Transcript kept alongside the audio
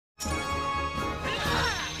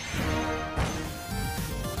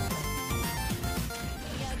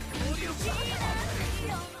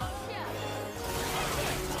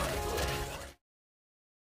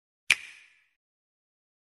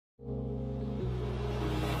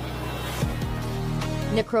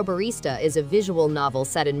Necrobarista is a visual novel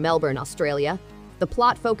set in Melbourne, Australia. The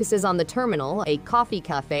plot focuses on the Terminal, a coffee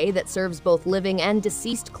cafe that serves both living and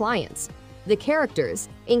deceased clients. The characters,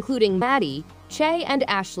 including Maddie, Che, and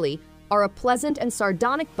Ashley, are a pleasant and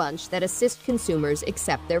sardonic bunch that assist consumers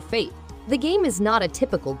accept their fate. The game is not a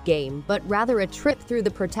typical game, but rather a trip through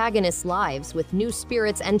the protagonists' lives with new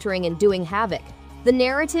spirits entering and doing havoc. The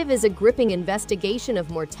narrative is a gripping investigation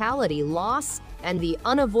of mortality, loss, and the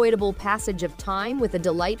unavoidable passage of time with a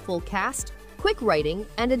delightful cast, quick writing,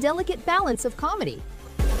 and a delicate balance of comedy.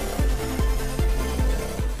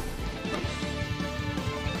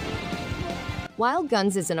 Wild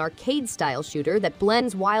Guns is an arcade-style shooter that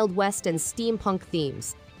blends Wild West and steampunk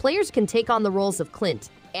themes. Players can take on the roles of Clint,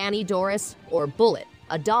 Annie Doris, or Bullet,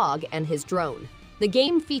 a dog and his drone. The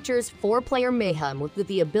game features four-player mayhem with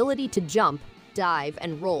the ability to jump, dive,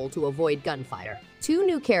 and roll to avoid gunfire. Two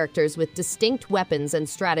new characters with distinct weapons and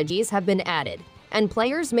strategies have been added, and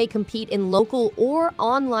players may compete in local or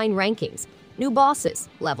online rankings. New bosses,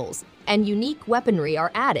 levels, and unique weaponry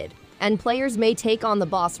are added, and players may take on the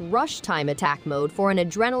boss rush time attack mode for an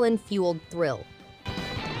adrenaline-fueled thrill.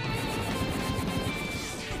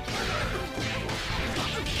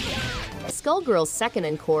 Skullgirls' second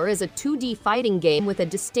Encore is a 2D fighting game with a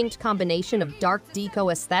distinct combination of dark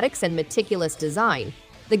deco aesthetics and meticulous design.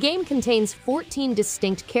 The game contains 14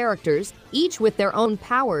 distinct characters, each with their own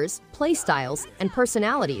powers, playstyles, and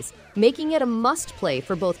personalities, making it a must-play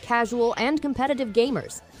for both casual and competitive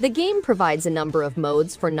gamers. The game provides a number of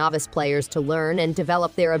modes for novice players to learn and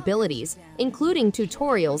develop their abilities, including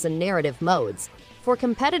tutorials and narrative modes. For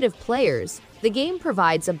competitive players, the game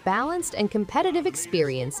provides a balanced and competitive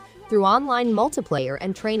experience through online multiplayer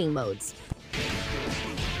and training modes.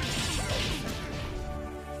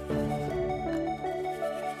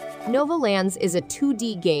 Nova Lands is a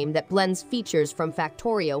 2D game that blends features from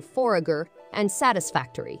Factorio, Forager, and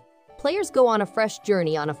Satisfactory. Players go on a fresh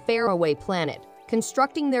journey on a faraway planet,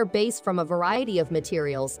 constructing their base from a variety of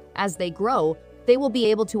materials. As they grow, they will be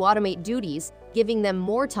able to automate duties, giving them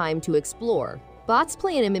more time to explore. Bots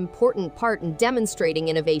play an important part in demonstrating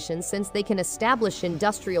innovation since they can establish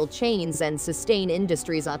industrial chains and sustain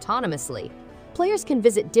industries autonomously. Players can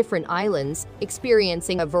visit different islands,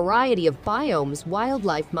 experiencing a variety of biomes,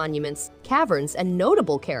 wildlife monuments, caverns, and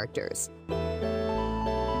notable characters.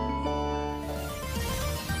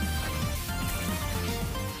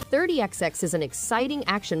 .30XX is an exciting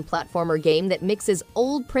action platformer game that mixes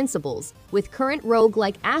old principles with current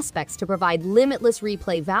roguelike aspects to provide limitless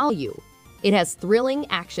replay value. It has thrilling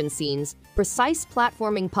action scenes, precise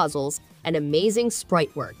platforming puzzles, and amazing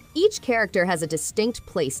sprite work. Each character has a distinct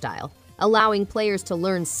playstyle, allowing players to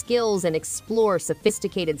learn skills and explore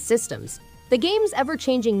sophisticated systems. The game's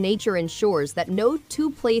ever-changing nature ensures that no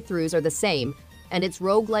two playthroughs are the same, and its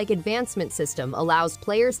roguelike advancement system allows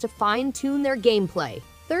players to fine-tune their gameplay.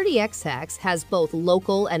 .30XX has both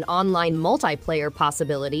local and online multiplayer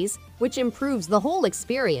possibilities, which improves the whole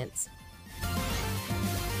experience.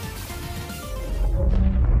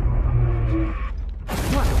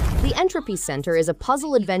 The Entropy Centre is a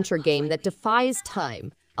puzzle adventure game that defies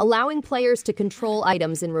time, allowing players to control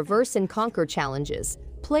items in reverse and conquer challenges.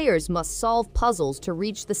 Players must solve puzzles to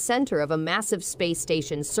reach the center of a massive space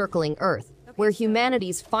station circling Earth, where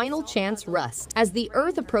humanity's final chance rests. As the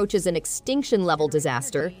Earth approaches an extinction-level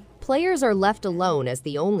disaster, players are left alone as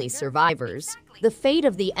the only survivors. The fate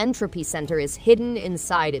of the Entropy Centre is hidden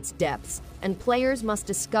inside its depths, and players must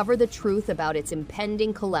discover the truth about its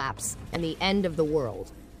impending collapse and the end of the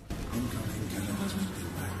world.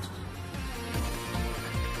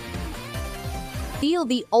 Feel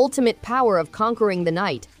the ultimate power of conquering the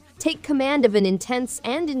night. Take command of an intense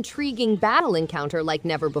and intriguing battle encounter like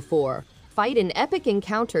never before. Fight in epic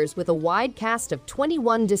encounters with a wide cast of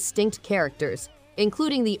 21 distinct characters,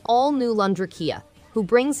 including the all-new Lundrakia, who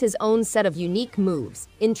brings his own set of unique moves,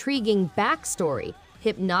 intriguing backstory,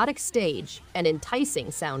 hypnotic stage, and enticing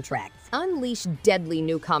soundtrack. Unleash deadly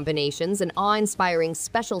new combinations and awe-inspiring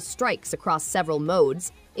special strikes across several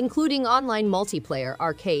modes, including online multiplayer,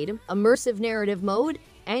 arcade, immersive narrative mode,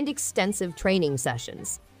 and extensive training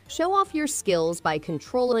sessions. Show off your skills by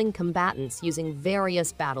controlling combatants using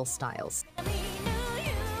various battle styles.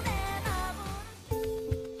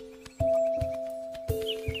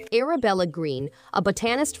 Arabella Green, a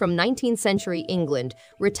botanist from 19th century England,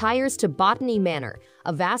 retires to Botany Manor,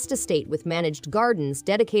 a vast estate with managed gardens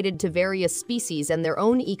dedicated to various species and their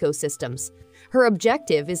own ecosystems. Her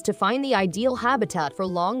objective is to find the ideal habitat for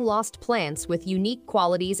long-lost plants with unique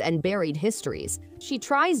qualities and buried histories. She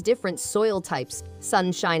tries different soil types,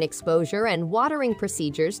 sunshine exposure, and watering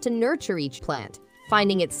procedures to nurture each plant,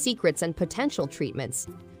 finding its secrets and potential treatments.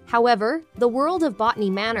 However, the world of Botany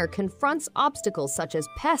Manor confronts obstacles such as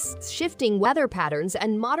pests, shifting weather patterns,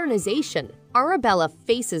 and modernization. Arabella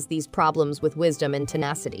faces these problems with wisdom and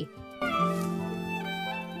tenacity.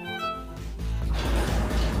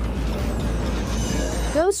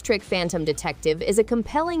 Ghost Trick Phantom Detective is a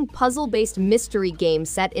compelling puzzle-based mystery game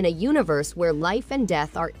set in a universe where life and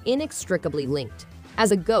death are inextricably linked.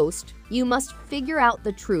 As a ghost, you must figure out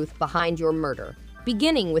the truth behind your murder,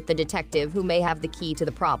 beginning with the detective who may have the key to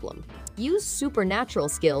the problem. Use supernatural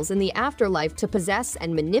skills in the afterlife to possess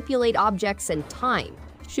and manipulate objects and time.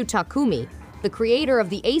 Shutakumi, the creator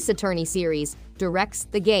of the Ace Attorney series, directs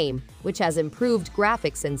the game, which has improved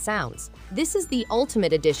graphics and sounds. This is the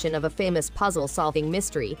ultimate edition of a famous puzzle-solving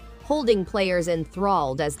mystery, holding players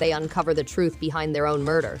enthralled as they uncover the truth behind their own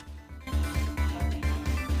murder.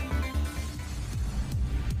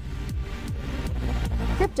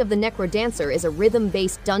 Crypt of the NecroDancer is a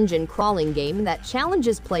rhythm-based dungeon crawling game that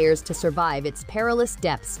challenges players to survive its perilous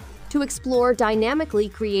depths, to explore dynamically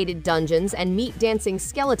created dungeons and meet dancing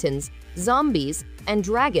skeletons, zombies, and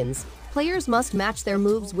dragons. Players must match their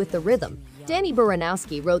moves with the rhythm. Danny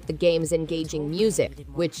Baranowski wrote the game's engaging music,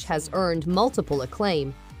 which has earned multiple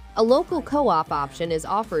acclaim. A local co-op option is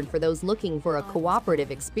offered for those looking for a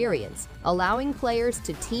cooperative experience, allowing players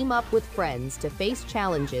to team up with friends to face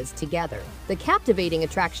challenges together. The captivating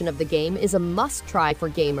attraction of the game is a must-try for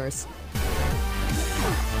gamers.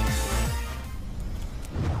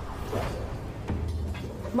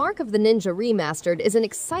 Mark of the Ninja Remastered is an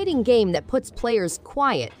exciting game that puts players'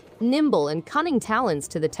 quiet, nimble, and cunning talents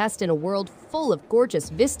to the test in a world full of gorgeous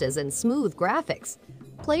vistas and smooth graphics.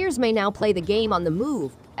 Players may now play the game on the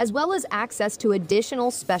move, as well as access to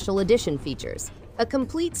additional special edition features. A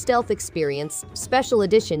complete stealth experience, special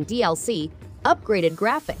edition DLC, upgraded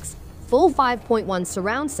graphics, full 5.1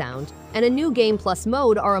 surround sound, and a new Game Plus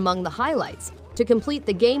mode are among the highlights. To complete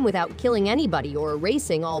the game without killing anybody or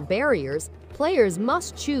erasing all barriers, players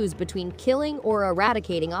must choose between killing or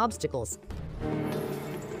eradicating obstacles.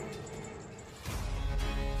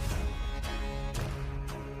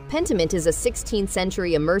 Pentiment is a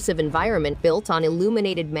 16th-century immersive environment built on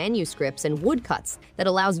illuminated manuscripts and woodcuts that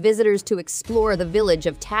allows visitors to explore the village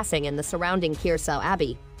of Tassing and the surrounding Kirsau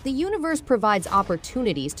Abbey. The universe provides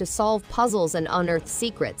opportunities to solve puzzles and unearth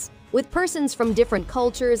secrets. With persons from different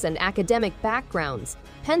cultures and academic backgrounds,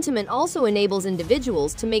 Pentiment also enables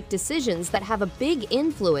individuals to make decisions that have a big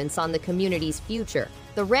influence on the community's future.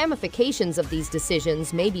 The ramifications of these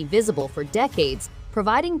decisions may be visible for decades,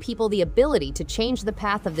 providing people the ability to change the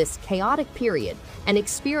path of this chaotic period and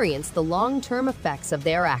experience the long-term effects of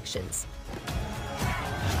their actions.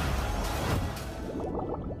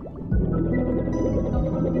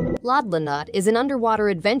 Loddlenaut is an underwater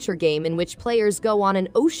adventure game in which players go on an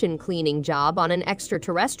ocean cleaning job on an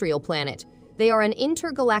extraterrestrial planet. They are an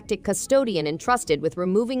intergalactic custodian entrusted with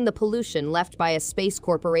removing the pollution left by a space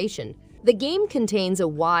corporation. The game contains a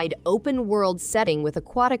wide, open-world setting with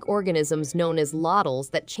aquatic organisms known as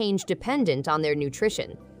Loddles that change dependent on their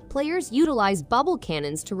nutrition. Players utilize bubble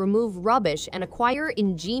cannons to remove rubbish and acquire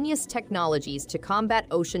ingenious technologies to combat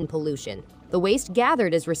ocean pollution. The waste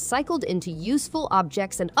gathered is recycled into useful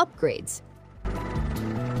objects and upgrades.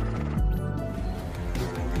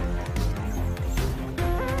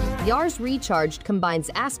 Yars Recharged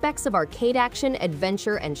combines aspects of arcade action,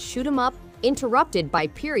 adventure, and shoot-'em-up, interrupted by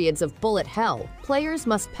periods of bullet hell. Players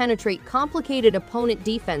must penetrate complicated opponent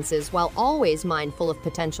defenses while always mindful of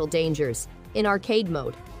potential dangers. In arcade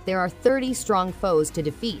mode, there are 30 strong foes to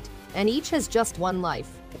defeat, and each has just one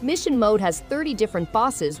life. Mission mode has 30 different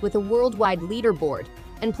bosses with a worldwide leaderboard,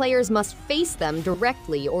 and players must face them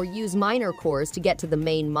directly or use minor cores to get to the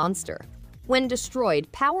main monster. When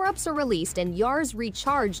destroyed, power-ups are released, and Yars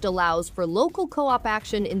Recharged allows for local co-op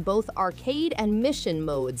action in both arcade and mission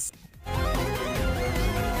modes.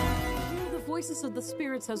 Voices of the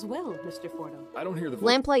spirits as well, Mr. Fordham. I don't hear the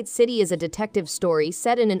Lamplight City is a detective story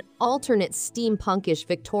set in an alternate steampunkish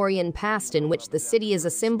Victorian past in which the city is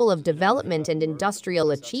a symbol of development and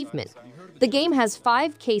industrial achievement. The game has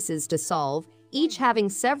 5 cases to solve, each having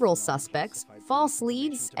several suspects, false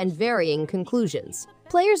leads, and varying conclusions.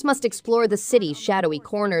 Players must explore the city's shadowy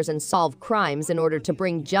corners and solve crimes in order to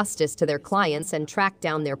bring justice to their clients and track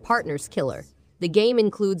down their partner's killer. The game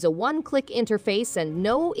includes a one-click interface and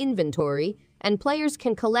no inventory, and players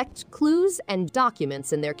can collect clues and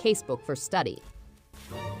documents in their casebook for study.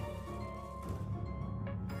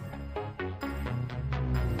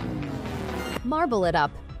 Marble It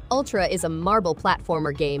Up. Ultra is a marble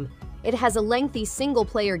platformer game. It has a lengthy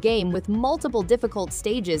single-player game with multiple difficult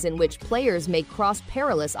stages in which players may cross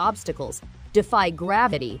perilous obstacles. defy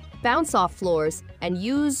gravity, bounce off floors, and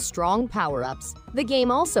use strong power-ups. The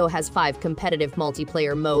game also has 5 competitive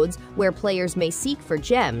multiplayer modes where players may seek for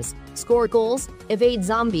gems, score goals, evade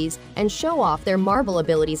zombies, and show off their marble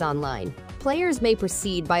abilities online. Players may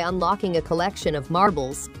proceed by unlocking a collection of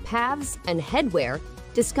marbles, paths, and headwear,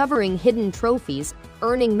 discovering hidden trophies,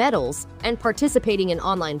 earning medals, and participating in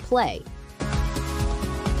online play.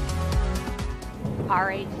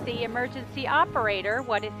 RHC Emergency Operator,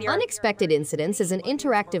 what is your... Unexpected Incidents is an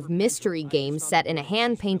interactive mystery game set in a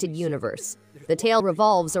hand-painted universe. The tale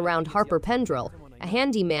revolves around Harper Pendrell, a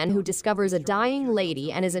handyman who discovers a dying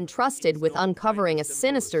lady and is entrusted with uncovering a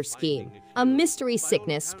sinister scheme. A mystery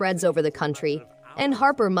sickness spreads over the country, and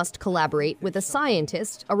Harper must collaborate with a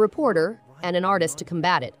scientist, a reporter, and an artist to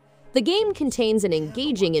combat it. The game contains an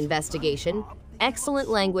engaging investigation, excellent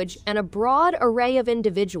language, and a broad array of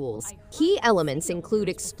individuals. Key elements include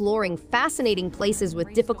exploring fascinating places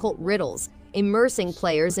with difficult riddles, immersing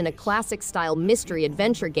players in a classic-style mystery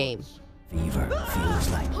adventure game. Fever feels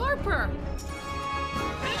like Harper!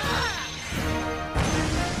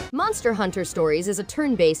 Monster Hunter Stories is a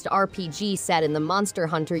turn-based RPG set in the Monster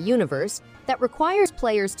Hunter universe that requires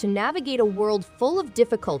players to navigate a world full of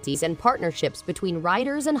difficulties and partnerships between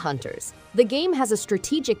riders and hunters. The game has a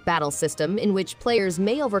strategic battle system in which players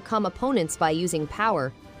may overcome opponents by using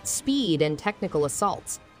power, speed, and technical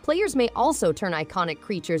assaults. Players may also turn iconic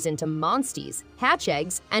creatures into monsties, hatch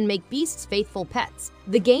eggs, and make beasts faithful pets.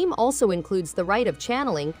 The game also includes the rite of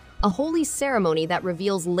channeling, a holy ceremony that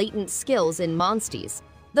reveals latent skills in monsties.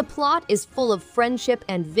 The plot is full of friendship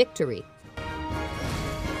and victory.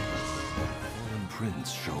 Fallen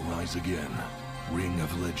Prince shall rise again. Ring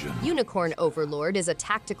of Legend. Unicorn Overlord is a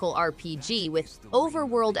tactical RPG with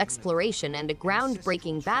overworld exploration and a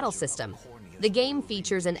groundbreaking battle system. The game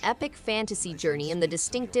features an epic fantasy journey in the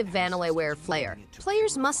distinctive Vanillaware flair.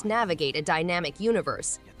 Players must navigate a dynamic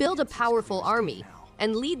universe, build a powerful army,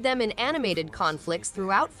 and lead them in animated conflicts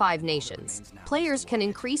throughout 5 nations. Players can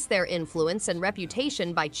increase their influence and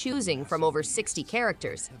reputation by choosing from over 60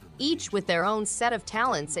 characters, each with their own set of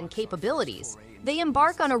talents and capabilities. They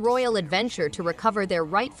embark on a royal adventure to recover their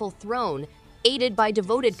rightful throne, aided by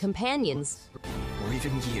devoted companions. or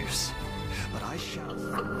even years, but I shall.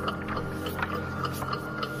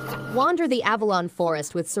 Wander the Avalon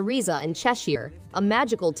Forest with Cereza and Cheshire, a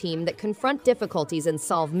magical team that confront difficulties and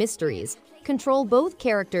solve mysteries. Control both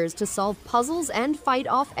characters to solve puzzles and fight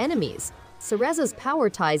off enemies. Cereza's power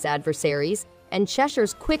ties adversaries, and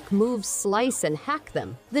Cheshire's quick moves slice and hack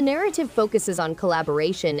them. The narrative focuses on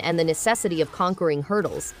collaboration and the necessity of conquering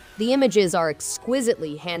hurdles. The images are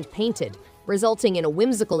exquisitely hand-painted, resulting in a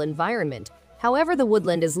whimsical environment. However, the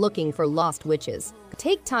woodland is looking for lost witches.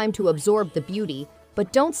 Take time to absorb the beauty,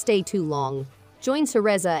 but don't stay too long. Join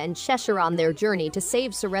Cereza and Cheshire on their journey to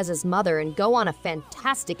save Cereza's mother and go on a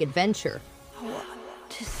fantastic adventure.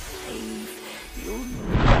 To save you.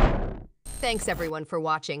 Thanks everyone for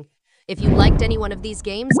watching. If you liked any one of these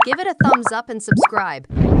games, give it a thumbs up and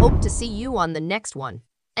subscribe. Hope to see you on the next one.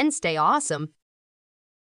 And stay awesome.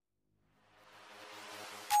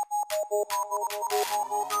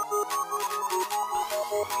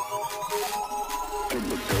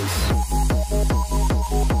 Look,